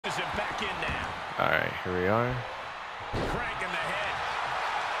All right, here we are. Crank in the head.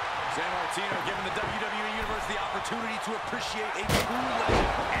 San Martino giving the WWE Universe the opportunity to appreciate a true legend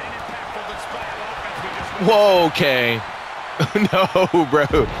and an impactful display of offense we just witnessed. Whoa, okay. No, bro.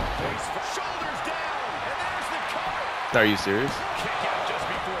 Shoulders down, and there's the cover. Are you serious? Kick out just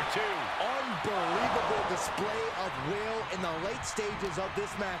before two. Unbelievable display of will in the late stages of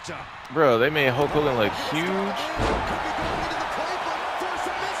this matchup. Bro, they made Hulk Hogan look huge. Could be going into the playbook for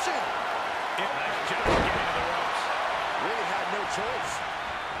submission. Nice job getting to the ropes. Really had no choice.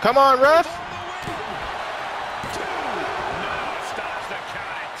 Come on, ref. Stops the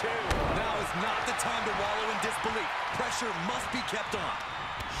count at two. Now is not the time to wallow in disbelief. Pressure must be kept on.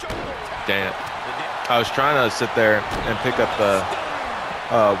 Damn it. I was trying to sit there and pick up the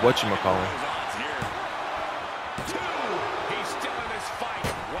whatchamacallit. He's still in this fight.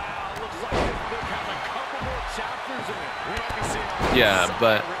 Wow, looks like this book has a couple more chapters in it. We might be seeing Yeah,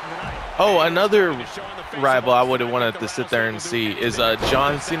 but oh, another rival I would have wanted to sit there and see is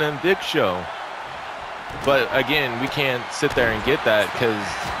John Cena and Big Show. But again, we can't sit there and get that because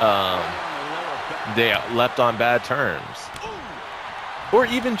they left on bad terms. Or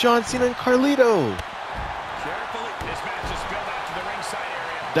even John Cena and Carlito.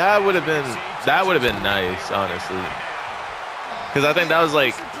 That would have been nice, honestly. Because I think that was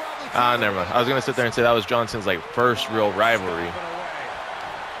like, never mind. I was gonna sit there and say that was John Cena's like first real rivalry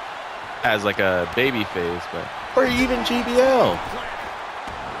as like a baby face, but or even JBL.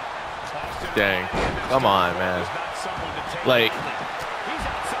 Dang, come on, man. Like,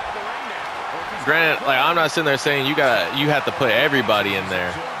 granted, like I'm not sitting there saying you have to put everybody in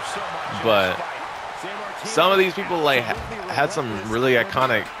there, but some of these people like had some really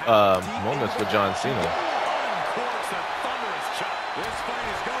iconic moments with John Cena.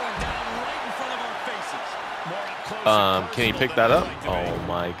 Can he pick that up? Oh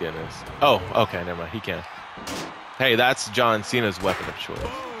my goodness. Oh, okay, never mind. He can. Hey, that's John Cena's weapon of choice.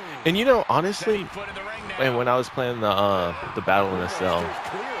 And you know, honestly, and when I was playing the Battle in the Cell,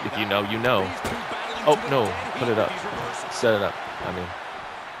 if you know, you know. Oh no, put it up, set it up. I mean,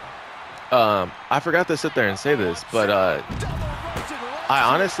 I forgot to sit there and say this, but I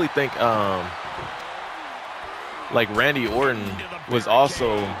honestly think like Randy Orton was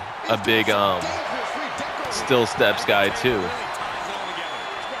also a big still steps guy too.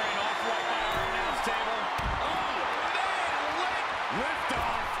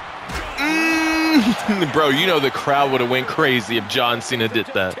 Bro, you know the crowd would have went crazy if John Cena did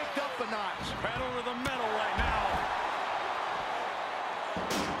that.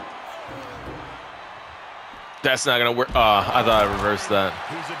 That's not gonna work. I thought I reversed that.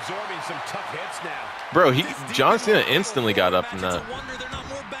 He's absorbing some tough hits now. Bro, John Cena instantly got up from that.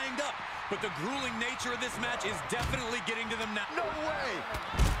 But the grueling nature of this match is definitely getting to them now. No way.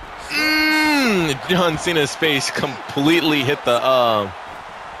 John Cena's face completely hit the Bruno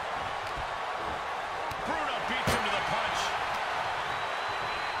beats him to the punch.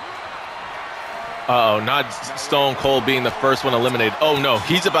 Uh-oh, not Stone Cold being the first one eliminated. Oh no,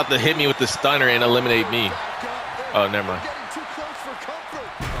 he's about to hit me with the stunner and eliminate me. Oh, never mind.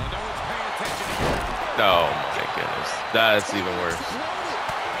 Oh my goodness, that's even worse.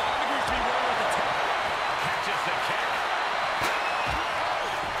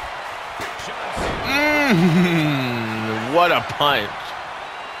 What a punch.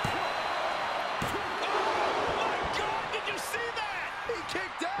 Did you see that? He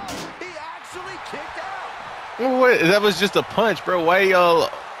kicked out. He actually kicked out. What? That was just a punch, bro. Why y'all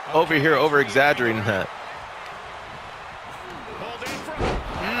over here over-exaggerating that?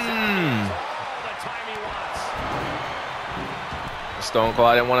 Stone Cold,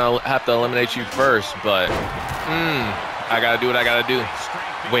 I didn't want to have to eliminate you first, but I got to do what I got to do.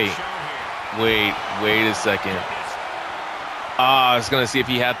 Wait a second. I was going to see if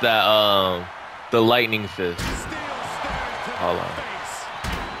he had that, the lightning fist. Hold on.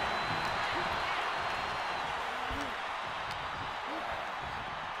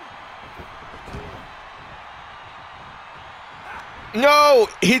 No,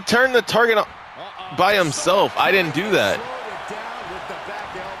 he turned the target by himself. I didn't do that.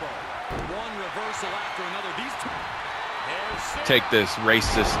 Take this,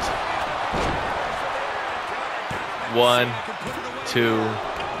 racist. 1, 2,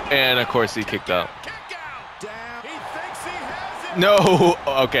 and of course he kicked out. No,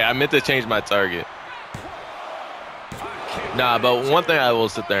 okay, I meant to change my target. Nah, but one thing I will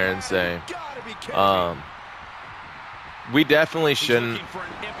sit there and say, we definitely shouldn't.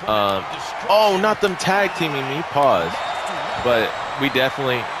 Oh, not them tag teaming me. Pause. But we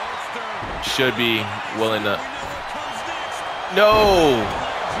definitely should be willing to. No,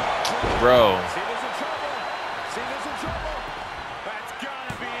 bro.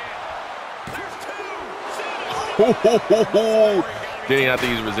 Didn't have to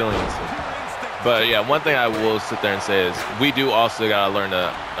use resilience. But yeah, one thing I will sit there and say is we do also gotta learn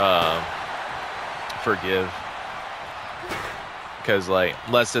to forgive. Because like,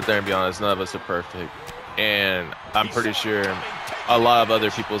 let's sit there and be honest, none of us are perfect. And I'm pretty sure a lot of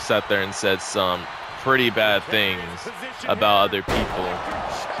other people sat there and said some pretty bad things about other people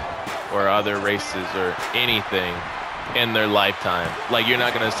or other races or anything in their lifetime. Like, you're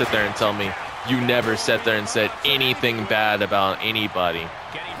not gonna sit there and tell me you never sat there and said anything bad about anybody,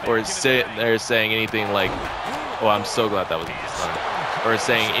 or sit there saying anything like, oh, I'm so glad that wasn't the son, or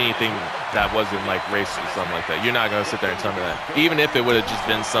saying anything that wasn't like racist or something like that. You're not gonna sit there and tell me that, even if it would have just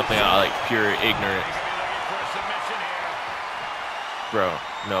been something out of like pure ignorance. Bro,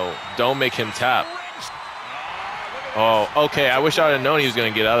 no, don't make him tap. Oh, okay, I wish I would have known he was gonna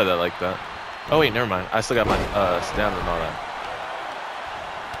get out of that like that. Oh wait, never mind, I still got my stamina and all that.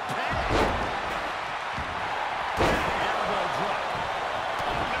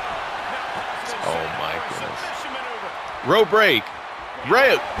 Oh my goodness. Rope break.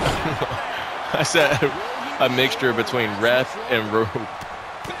 Rope. I said a mixture between ref and rope.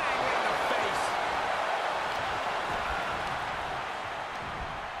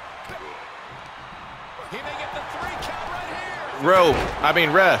 Rope. I mean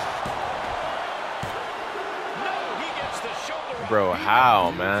ref. Bro,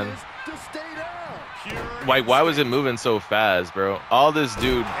 how, man? Like, why was it moving so fast, bro? All this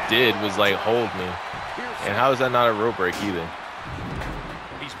dude did was like hold me. And how is that not a rope break either?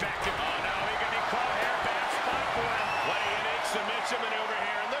 He's back to he got caught here. Bad spot for him. What a unique submission maneuver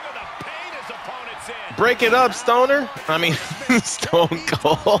here. And look at the pain his opponent's in. Break it up, Stoner. I mean, Stone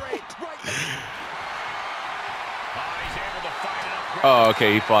Cold. Oh,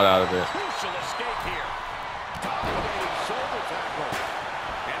 okay, he fought out of it. Crucial escape here. Dominating shoulder tackle.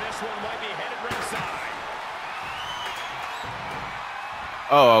 And this one might be headed ringside.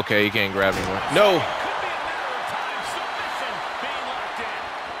 Oh, okay, he can't grab anymore. No.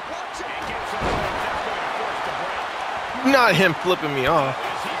 Not him flipping me off.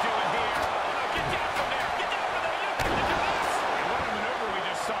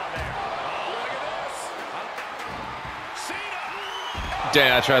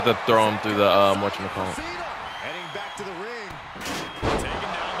 Dang, I tried to throw him through the whatchamacallit. Heading back to the ring.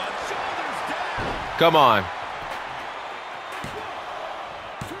 Come on.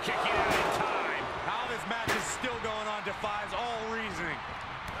 Kicking out in time. How this match is still going on defies all reasoning.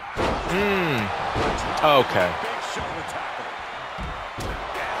 Okay. Big shoulder tackle.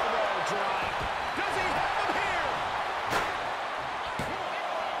 Elbow drop. Does he have him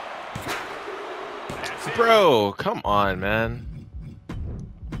here? Bro, come on, man.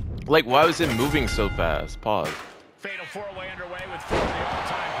 Like, why was it moving so fast? Pause. Fatal four-way underway with four of the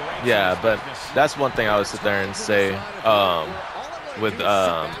all-time greats. Yeah, but that's one thing I would sit there and say with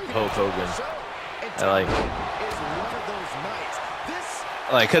Hulk Hogan.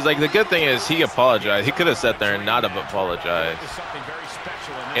 Cause like the good thing is he apologized. He could have sat there and not have apologized.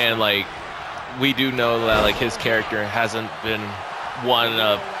 And like, we do know that like his character hasn't been one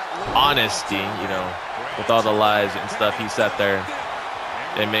of honesty, you know, with all the lies and stuff he sat there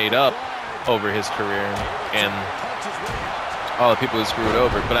and made up over his career and all the people who screwed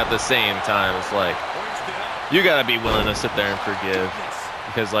over. But at the same time, it's like, you gotta be willing to sit there and forgive,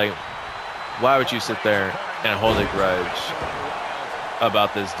 because like, why would you sit there and hold a grudge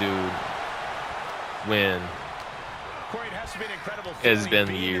about this dude when it's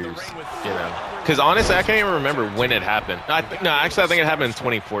been years, you know? Because honestly, I can't even remember when it happened. No, actually, I think it happened in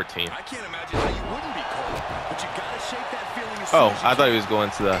 2014. I can't imagine how you wouldn't be cold, but you gotta shake that feeling. Oh, I thought he was going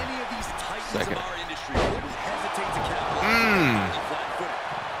to the second.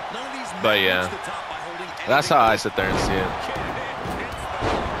 But yeah, that's how I sit there and see it.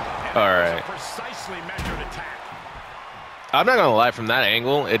 All right. I'm not gonna lie, from that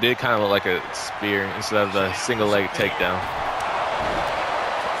angle, it did kind of look like a spear instead of the single leg takedown.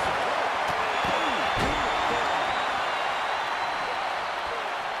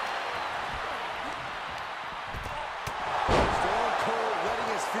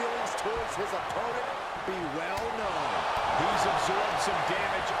 His opponent be well known. He's absorbed some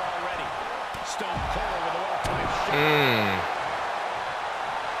damage already. Stone Cold with a well-timed shot.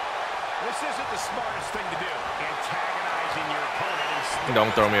 This isn't the smartest thing to do. Antagonizing your opponent.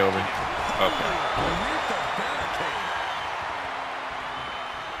 Don't throw me over. Okay.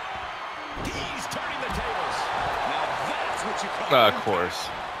 He's turning the tables. Now that's what you call Of course.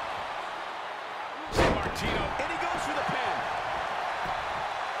 San Martino, and he goes for the pin.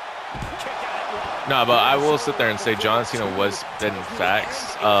 Kick out at one. No, but I will sit there and say John Cena was spitting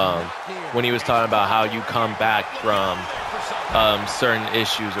facts when he was talking about how you come back from certain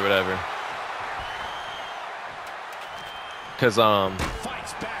issues or whatever. Because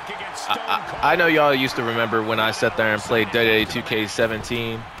I know y'all used to remember when I sat there and played WWE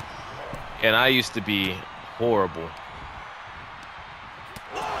 2K23, and I used to be horrible.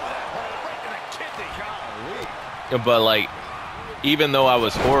 But like, even though I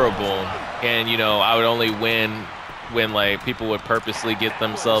was horrible, and you know, I would only win when like people would purposely get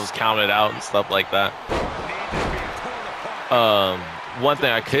themselves counted out and stuff like that. One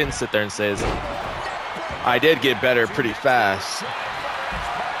thing I couldn't sit there and say is I did get better pretty fast.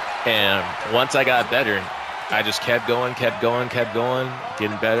 And once I got better, I just kept going,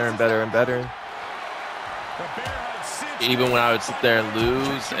 getting better and better and better. Even when I would sit there and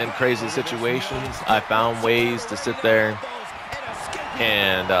lose in crazy situations, I found ways to sit there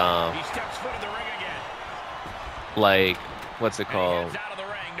and, like, what's it called?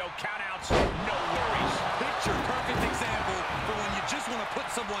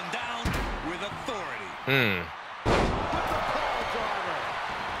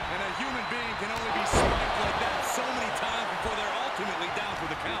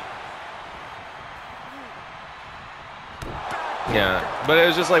 Yeah, but it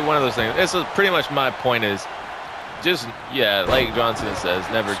was just like one of those things. It's pretty much my point is just, yeah, like Johnson says,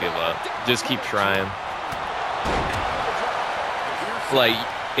 never give up. Just keep trying. Like,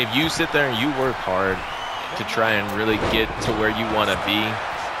 if you sit there and you work hard to try and really get to where you want to be,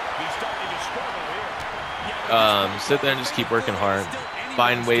 sit there and just keep working hard.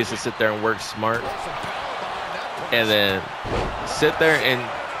 Find ways to sit there and work smart. And then sit there and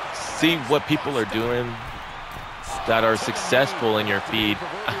see what people are doing that are successful in your feed.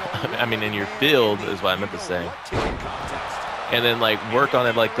 I mean, in your field is what I meant to say. And then, like, work on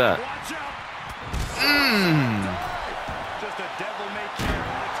it like that.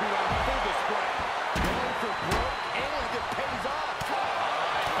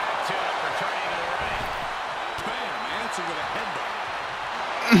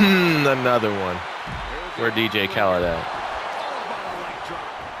 Another one. Where DJ Khaled at?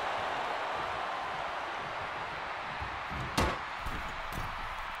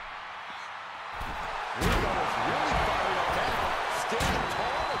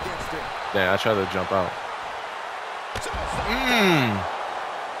 Yeah, I tried to jump out.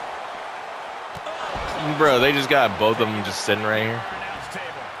 Bro, they just got both of them just sitting right here.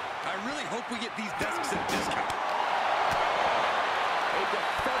 I really hope we get these desks at a discount.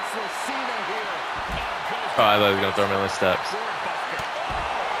 Oh, I thought he was gonna throw me on the steps.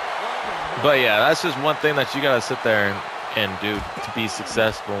 But yeah, that's just one thing that you gotta sit there and do to be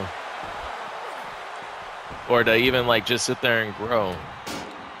successful, or to even like just sit there and grow.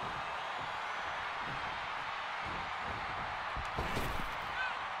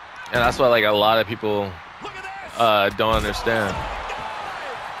 And that's why, like, a lot of people don't understand.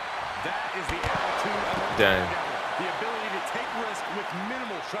 That is the attitude of a Dang. the ability to take risk with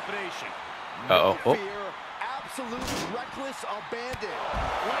minimal trepidation. Uh-oh. No fear, absolute reckless abandon.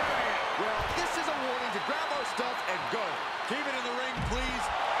 Well, this is a warning to grab our stuff and go. Keep it in the ring, please.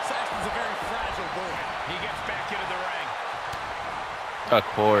 Saxton's a very fragile boy. He gets back into the ring. Of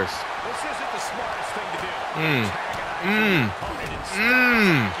course. This isn't the smartest thing to do.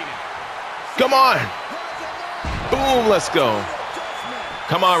 Come on. Boom, let's go.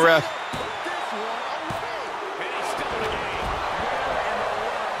 Come on, ref.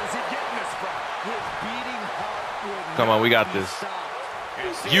 Come on, we got this.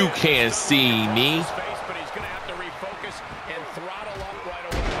 You can't see me.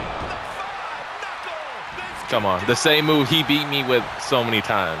 Come on, the same move he beat me with so many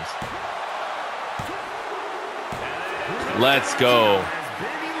times. Let's go.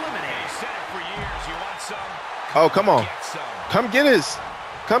 Oh, come on. Come get his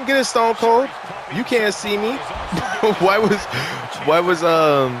Stone Cold. You can't see me. Why was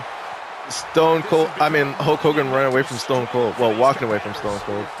Stone Cold, Hulk Hogan running away from Stone Cold? Well, walking away from Stone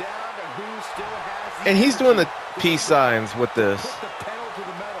Cold. And he's doing the peace signs with this.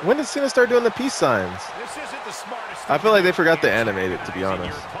 When did Cena start doing the peace signs? I feel like they forgot to animate it, to be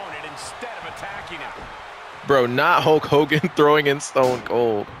honest. Bro, not Hulk Hogan throwing in Stone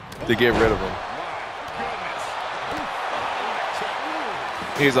Cold to get rid of him.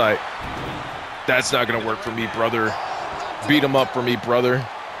 He's like, that's not gonna work for me, brother. Beat him up for me, brother.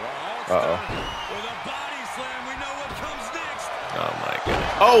 Uh-oh. Oh my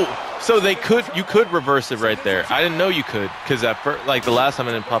goodness. Oh, so you could reverse it right there. I didn't know you could, because at first, like the last time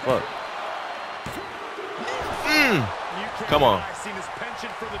it didn't pop up. Come on.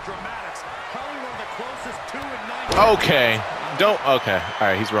 dramatics. Probably one of the closest 2 in 9. Okay. Don't. Okay. All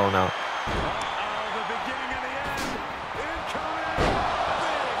right. He's rolling out. The beginning of the end. Incoming.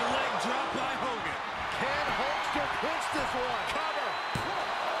 Big leg drop by Hogan. Can Hulkster pinch this one? Cover.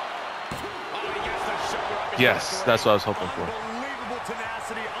 Oh, he gets the shoulder up. Yes, that's what I was hoping for. Unbelievable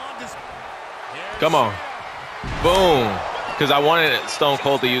tenacity on this. Come on. Boom. Because I wanted Stone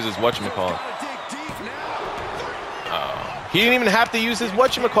Cold to use his whatchamacallit. He didn't even have to use his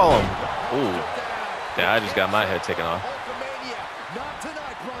whatchamacallit. Ooh. Yeah, I just got my head taken off.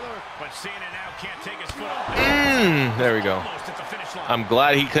 There we go. I'm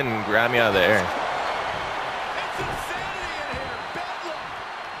glad he couldn't grab me out of the air.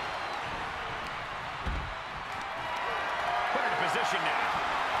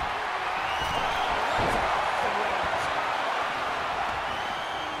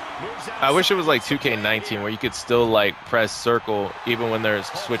 I wish it was like 2K19 where you could still like press circle even when they're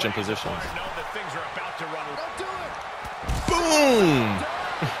switching positions. Boom!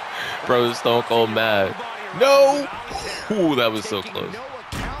 Bro, Stone Cold mad. No! Ooh, that was so close.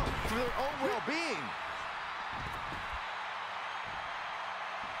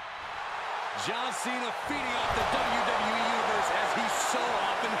 John Cena feeding off the WWE Universe as he so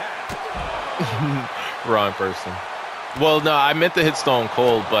often has. Wrong person. Well, no, I meant to hit Stone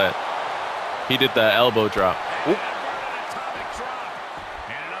Cold, but he did the elbow drop. Oop.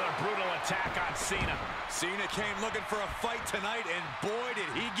 And another brutal attack on Cena. Cena came looking for a fight tonight, and boy, did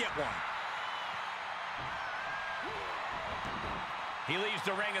he get one. He leaves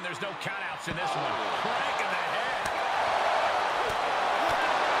the ring, and there's no countouts in this one. Crank in the head.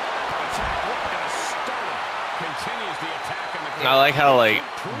 Attack working a stunner. Continues the attack on the. I like how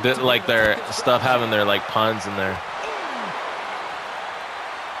like their stuff having their like puns in there.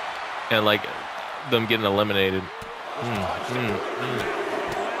 And like them getting eliminated.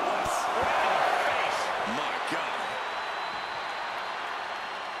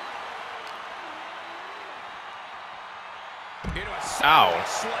 Ow.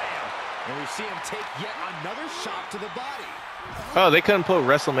 And we see him take yet another shot to the body. Oh, they couldn't put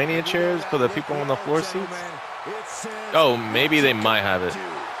WrestleMania chairs for the people on the floor seats? Oh, maybe they might have it. He's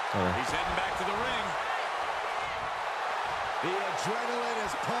heading back to the ring. The adrenaline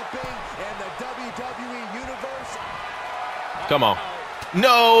is pumping, and the WWE Universe. Come on.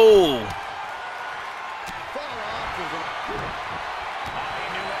 No! He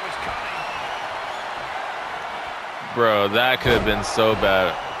knew what was coming. Bro, that could have been so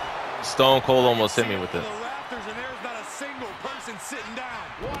bad. Stone Cold almost hit me with it. The rafters, and there's not a single person sitting down.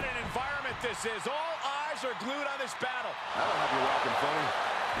 What an environment this is. All eyes are glued on this battle. I don't have you walking funny.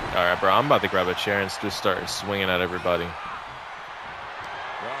 All right, bro, I'm about to grab a chair and just start swinging at everybody.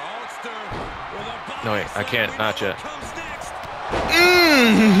 No, wait, I can't. Not yet.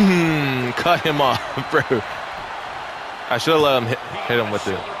 Cut him off, bro. I should have let him hit him with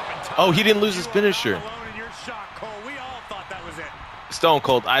it. Oh, he didn't lose his finisher. Stone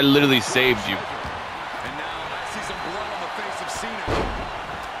Cold, I literally saved you. And now I see some blood on the face of Cena.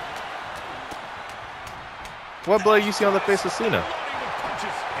 What blood you see on the face of Cena? Here's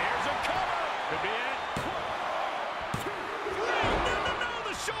a cover. Could be it. No,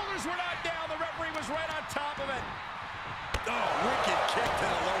 the shoulders were not down. The referee was right on top of it. Oh, wicked kick to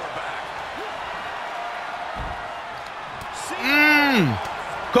the lower back.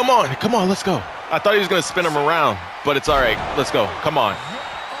 Come on, let's go. I thought he was going to spin him around, but it's all right. Let's go. Come on.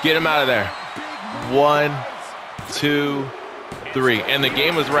 Get him out of there. 1, 2, 3. And the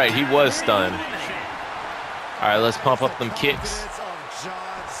game was right. He was stunned. All right, let's pump up them kicks.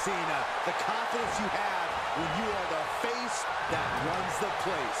 John Cena, the confidence you have when you are the face that runs the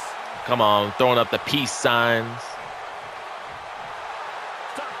place. Come on, throwing up the peace signs.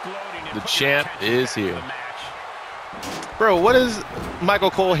 The champ is here. Bro, what is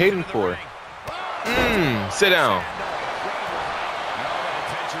Michael Cole hating for? Sit down.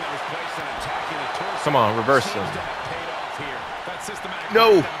 Come on, reverse him.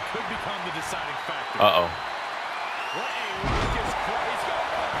 No. Uh-oh.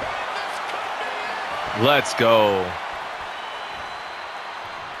 Let's go.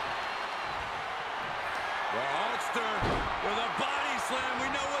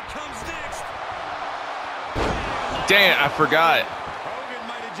 Dang it, I forgot. Hogan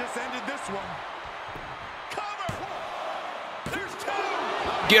might have just ended this one. Cover. There's 2.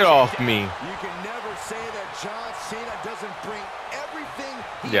 Get off me. You can never say that John Cena doesn't bring everything.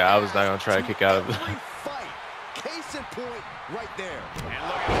 Yeah, I was not gonna try to kick out of it. Fight. Case in point, right there. And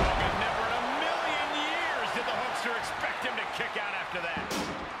look at Hogan. Never in a million years did the Hulkster expect him to kick out after that.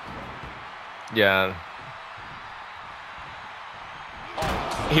 Yeah.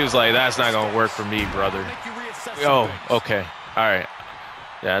 He was like, that's not gonna work for me, brother. Oh, okay. All right.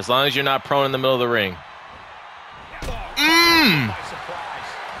 Yeah, as long as you're not prone in the middle of the ring.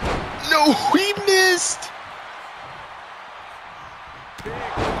 No, he missed.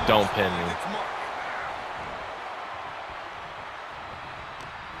 Don't pin me.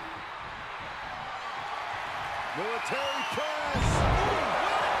 Military press.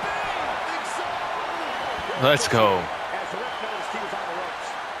 Let's go. As the ref noticed, he was on the ropes.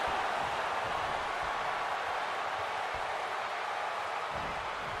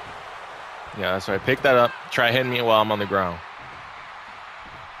 Yeah, that's right. Pick that up. Try hitting me while I'm on the ground.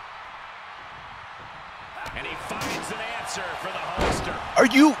 And he finds an answer for the holster. Are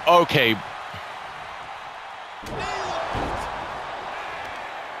you okay?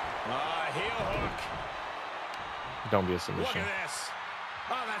 Heel hook. Don't be a Look submission. at this.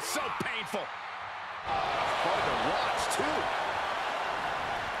 Oh, that's so painful. Hard to watch, too.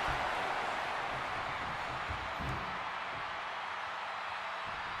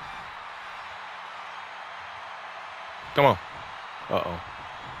 Come on. Uh-oh.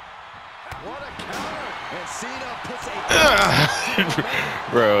 What a counter. And Cena puts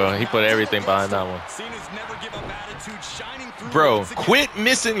a... Bro, he put everything behind that one. Cena's never give up attitude, shining through. Bro, quit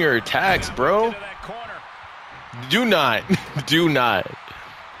missing your attacks, bro. Do not. Do not.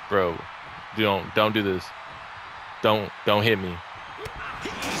 Bro, don't do this. Don't hit me.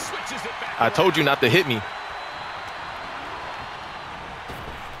 I told you not to hit me.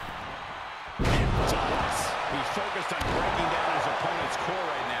 He's focused on breaking down his opponent's core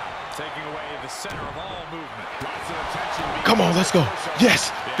right now, taking away the center of all movement. Lots of attention. Come on, let's go.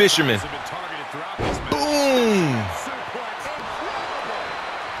 Yes, Fisherman. Boom.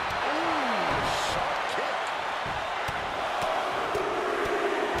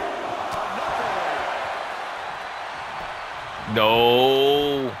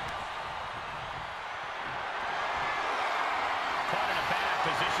 No. Caught in a bad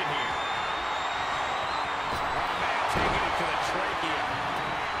position here. Oh, man, taking it to the trachea.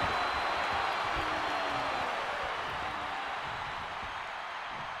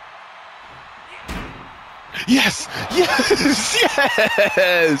 Yes. Yes.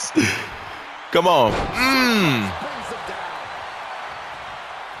 Yes. Come on.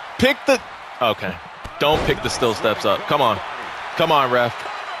 Pick the... Okay. Don't pick the still steps up. Come on. Come on, ref.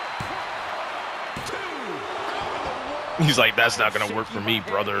 He's like, that's not going to work for me,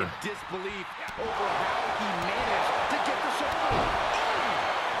 brother.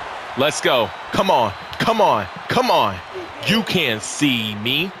 Let's go. Come on. Come on. Come on. You can't see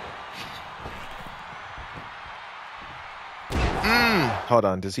me. Hold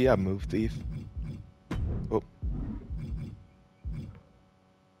on. Does he have Move Thief? Oh.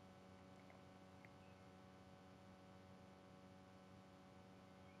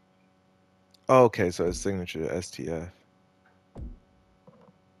 Oh, okay, so his signature STF.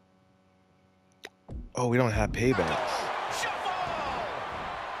 Oh, we don't have paybacks.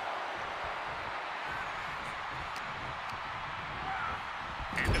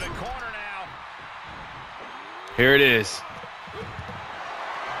 Into the corner now. Here it is.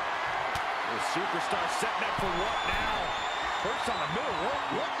 The superstar setting up for what now? First on the middle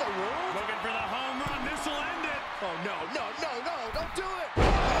rope. What the world? Looking for the home run. This will end it. Oh, no, don't do it.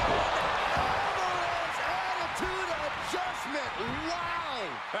 Attitude adjustment. Wow.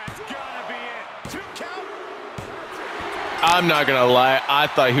 That's gotta be it. 2 count. I'm not gonna lie. I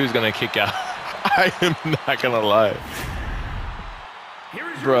thought he was gonna kick out. I am not gonna lie.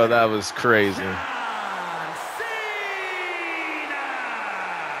 Bro, that was crazy. What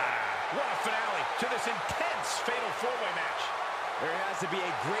a finale to this intense fatal four-way match. There has to be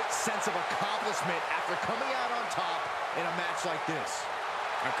a great sense of accomplishment after coming out on top in a match like this.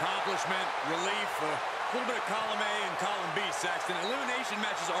 Accomplishment, relief, a little bit of column A and column B, Saxton. Elimination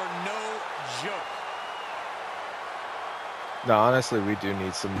matches are no joke. No, honestly, we do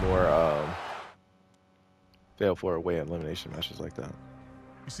need some more fail four-way elimination matches like that.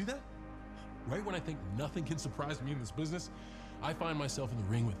 You see that? Right when I think nothing can surprise me in this business, I find myself in the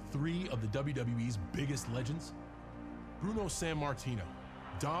ring with 3 of the WWE's biggest legends. Bruno Sammartino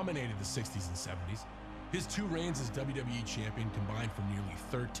dominated the 60s and 70s. His 2 reigns as WWE champion combined for nearly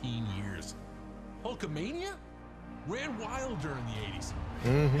 13 years. Hulkamania ran wild during the 80s,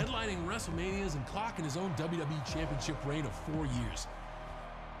 headlining WrestleManias and clocking his own WWE championship reign of 4 years.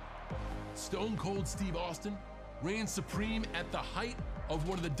 Stone Cold Steve Austin reigned supreme at the height of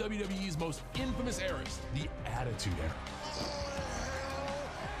one of the WWE's most infamous eras, the Attitude Era.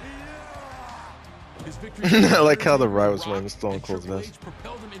 His victory I like how the right was wearing Stone Cold's vest.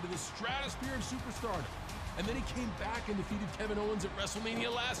 propelled him into the stratosphere of superstardom And then he came back and defeated Kevin Owens at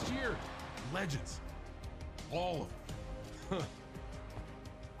WrestleMania last year. Legends. All of them.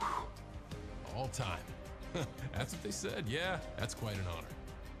 All time. That's what they said. Yeah, that's quite an honor.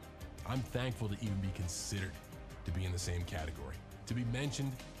 I'm thankful to even be considered to be in the same category, to be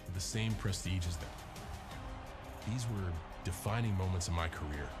mentioned with the same prestige as them. These were defining moments in my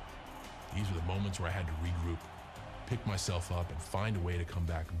career. These were the moments where I had to regroup, pick myself up, and find a way to come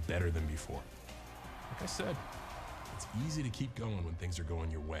back better than before. Like I said, it's easy to keep going when things are going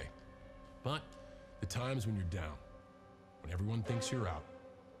your way. But the times when you're down, when everyone thinks you're out,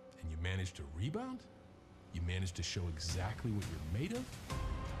 and you manage to rebound, you manage to show exactly what you're made of,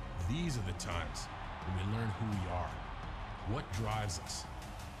 these are the times when we learn who we are, what drives us,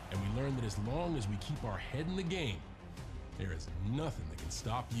 and we learn that as long as we keep our head in the game, there is nothing that can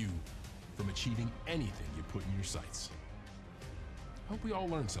stop you from achieving anything you put in your sights. I hope we all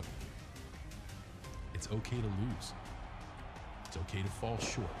learn something. It's okay to lose. It's okay to fall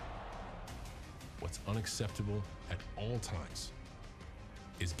short. What's unacceptable at all times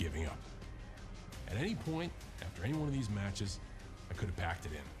is giving up. At any point, after any one of these matches, I could have packed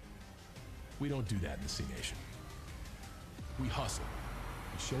it in. We don't do that in the C Nation. We hustle,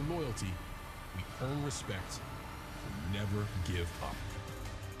 we show loyalty, we earn respect, we never give up.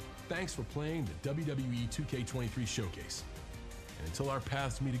 Thanks for playing the WWE 2K23 Showcase. And until our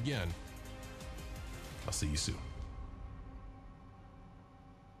paths meet again, I'll see you soon.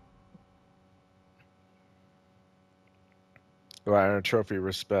 Do I earn a trophy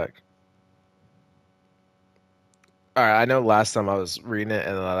respect? All right, I know last time I was reading it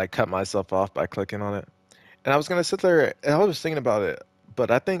and then I cut myself off by clicking on it. And I was gonna sit there and I was thinking about it,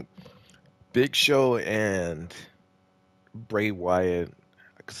 but I think Big Show and Bray Wyatt,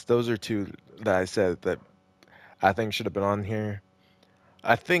 because those are two that I said that I think should have been on here.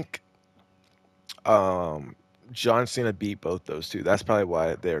 I think John Cena beat both those two. That's probably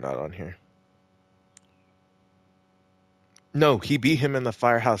why they're not on here. No, he beat him in the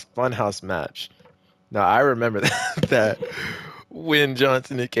Firehouse Funhouse match. Now I remember that when John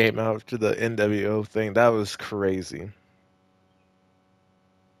Cena came out to the NWO thing, that was crazy.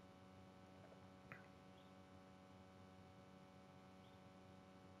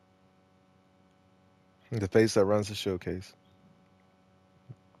 The face that runs the showcase.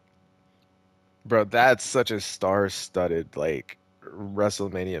 Bro, that's such a star-studded like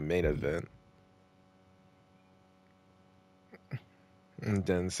WrestleMania main event.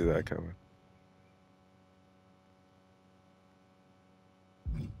 Didn't see that coming.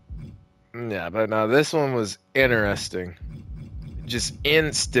 Yeah, but no, this one was interesting. Just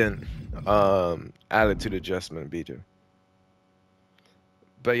instant attitude adjustment, BJ.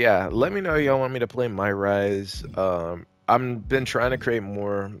 But yeah, let me know y'all want me to play My Rise. I've been trying to create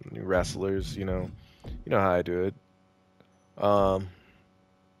more new wrestlers, you know how I do it.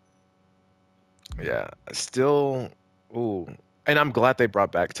 Yeah, still, ooh, and I'm glad they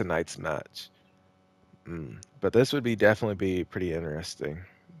brought back tonight's match. But this would definitely be pretty interesting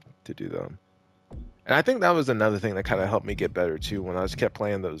to do them. And I think that was another thing that kind of helped me get better too when I just kept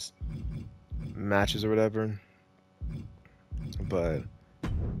playing those matches or whatever. But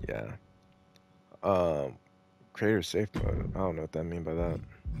yeah, creator safe mode. I don't know what that mean by that.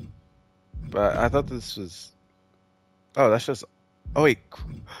 But I thought this was. Oh, that's just. Oh wait,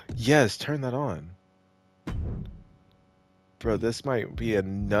 yes, turn that on. Bro, this might be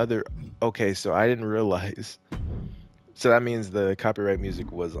another. Okay, so I didn't realize. So that means the copyright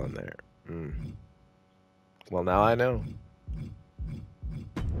music was on there. Well, now I know.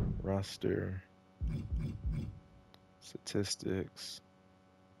 Roster. Statistics.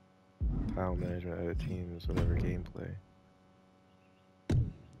 File management, edit teams, whatever, gameplay.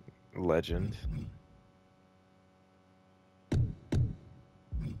 Legend.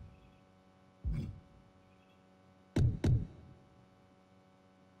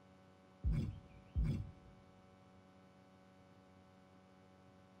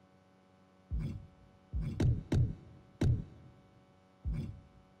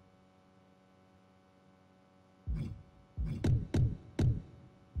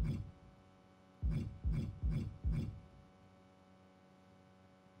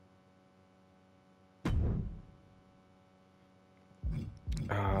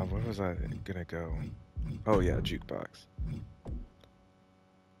 Where was I gonna go? Oh yeah, jukebox.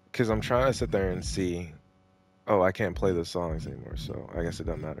 Because I'm trying to sit there and see. Oh, I can't play the songs anymore, so I guess it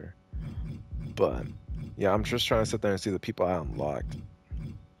doesn't matter. But yeah, I'm just trying to sit there and see the people I unlocked.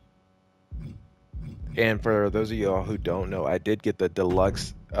 And for those of y'all who don't know, I did get the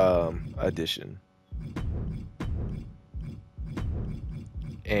deluxe edition.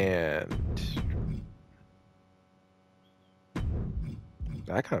 And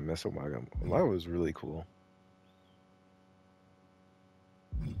I kind of miss Umaga. Umaga was really cool.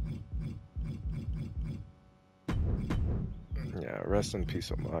 Yeah, rest in peace,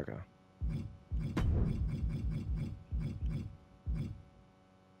 Umaga.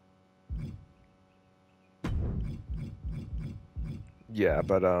 Yeah,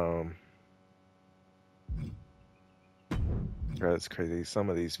 but that's crazy. Some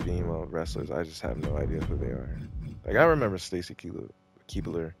of these female wrestlers, I just have no idea who they are. Like I remember Stacy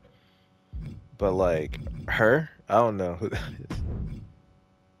Keibler, but like her, I don't know who that is.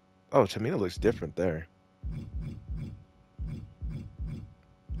 Oh, Tamina looks different there.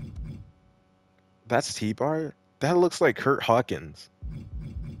 That's T-Bar? That looks like Kurt Hawkins.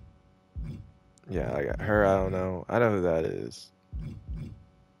 Yeah, I got her. I don't know. I know who that is.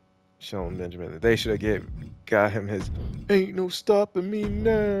 Shelton Benjamin. They should have got him his "Ain't No Stopping Me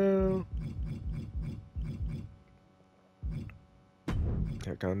Now."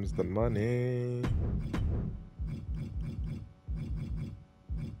 Here comes the money.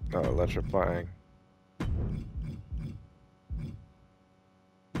 Oh, electrifying.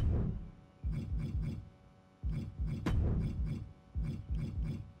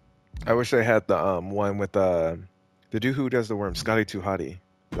 I wish they had the one with the dude who does the worm, Scotty Too Hottie.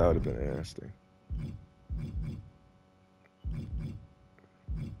 That would have been interesting.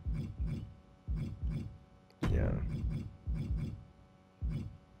 Yeah.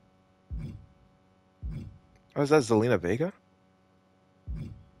 Oh, is that Zelina Vega?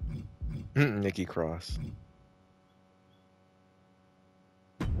 Nikki Cross.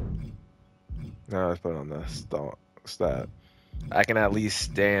 No, let's put on the stat. I can at least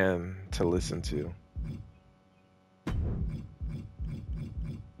stand to listen to.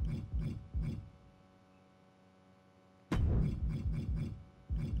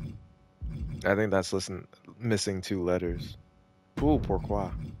 I think that's missing 2 letters. Ooh,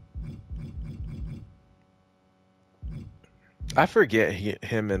 pourquoi? I forget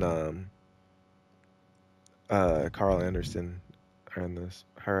him and Carl Anderson are in this.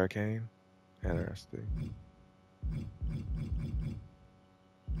 Hurricane. Interesting.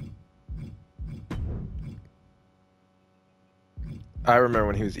 I remember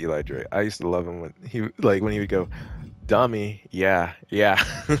when he was Eli Drake. I used to love him when he would go, "Dummy, yeah, yeah."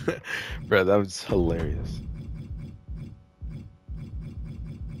 Bro, that was hilarious.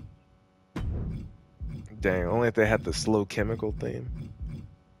 Dang, only if they had the slow chemical theme.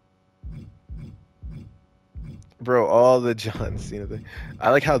 Bro, all the John Cena thing. I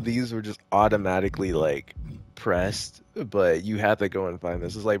like how these were just automatically like pressed, but you had to go and find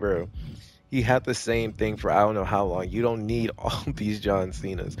this. It's like, bro, he had the same thing for I don't know how long. You don't need all these John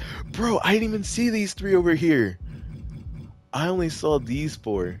Cenas. Bro, I didn't even see these 3 over here. I only saw these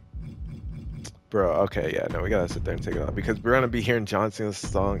 4. Bro, okay, yeah, no, we gotta sit there and take it off because we're gonna be hearing John Cena's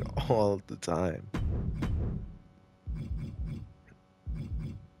song all the time.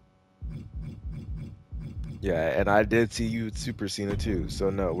 Yeah, and I did see you with Super Cena too, so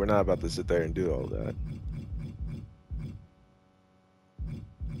no, we're not about to sit there and do all that.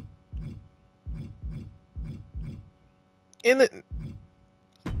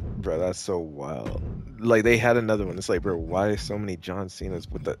 Bro, that's so wild. Like they had another one. It's like, bro, why so many John Cena's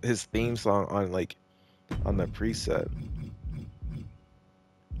with his theme song on the preset?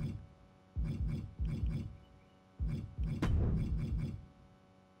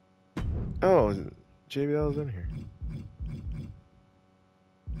 Oh, JBL's in here.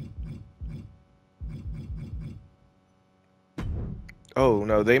 Oh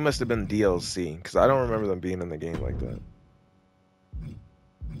no, they must have been DLC because I don't remember them being in the game like that.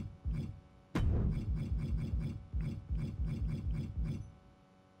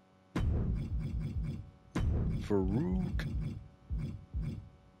 Farouk.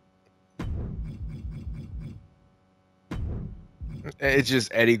 It's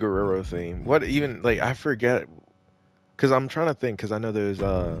just Eddie Guerrero theme. What even like I forget because I'm trying to think because I know there's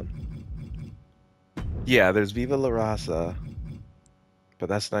yeah, there's Viva La Raza, but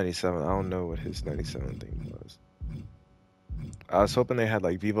that's 97. I don't know what his 97 theme was. I was hoping they had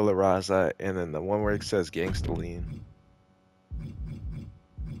like Viva La Raza and then the one where it says Gangsta Lean.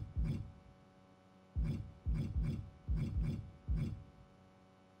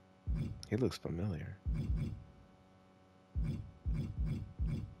 He looks familiar.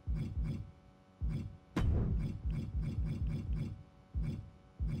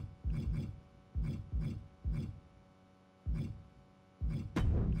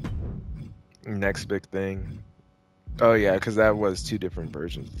 Next big thing. Oh yeah, because that was 2 different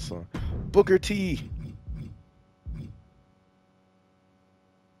versions of the song. Booker T.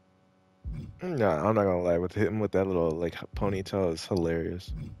 No, I'm not gonna lie. With him with that little like ponytail is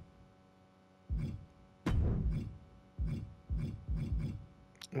hilarious.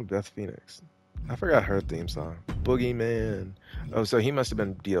 Ooh, Beth Phoenix. I forgot her theme song. Boogeyman. Oh, so he must have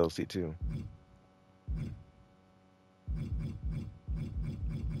been DLC too.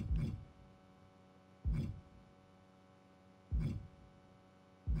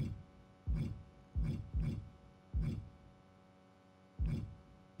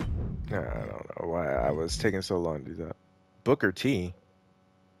 I don't know why I was taking so long to do that. Booker T.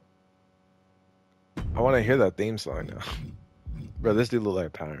 I want to hear that theme song now. Bro, this dude look like a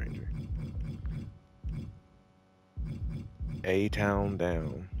Power Ranger. A-Town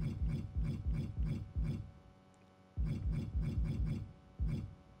Down.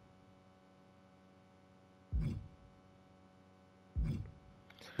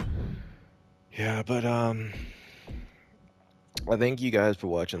 Yeah, but I thank you guys for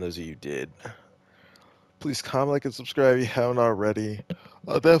watching. Those of you who did. Please comment, like, and subscribe if you haven't already.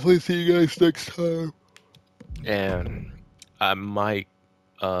 I'll definitely see you guys next time. And I might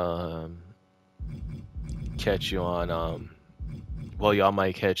catch you on well, y'all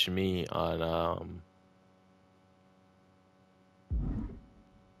might catch me on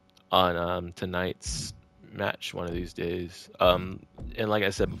tonight's match one of these days. And like I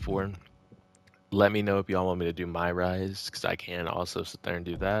said before, let me know if y'all want me to do my rise, because I can also sit there and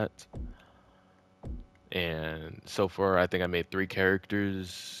do that. And so far, I think I made 3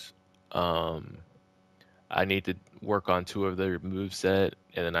 characters. I need to work on 2 of their moveset,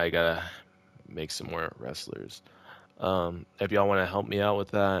 and then I gotta make some more wrestlers. If y'all want to help me out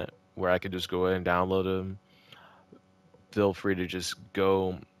with that, where I could just go ahead and download them, feel free to just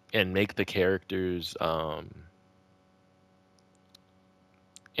go and make the characters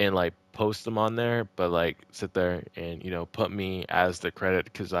and like post them on there, but like sit there and put me as the credit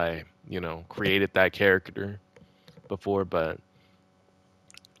because I created that character before. But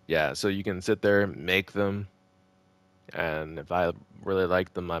yeah, so you can sit there, make them, and if I really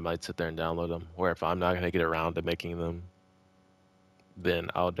like them, I might sit there and download them. Or if I'm not gonna get around to making them, then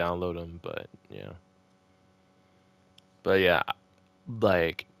I'll download them. But yeah,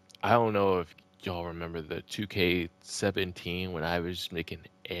 like I don't know if y'all remember the 2K17 when I was making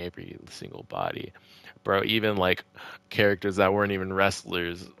every single body, bro. Even like characters that weren't even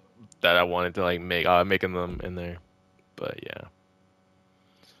wrestlers that I wanted to like make, I'm making them in there. But yeah,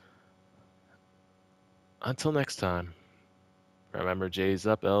 until next time, remember Jay's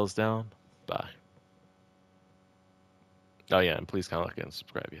up, L's down. Bye. Oh yeah, and please comment, like, and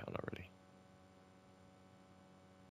subscribe if you haven't already.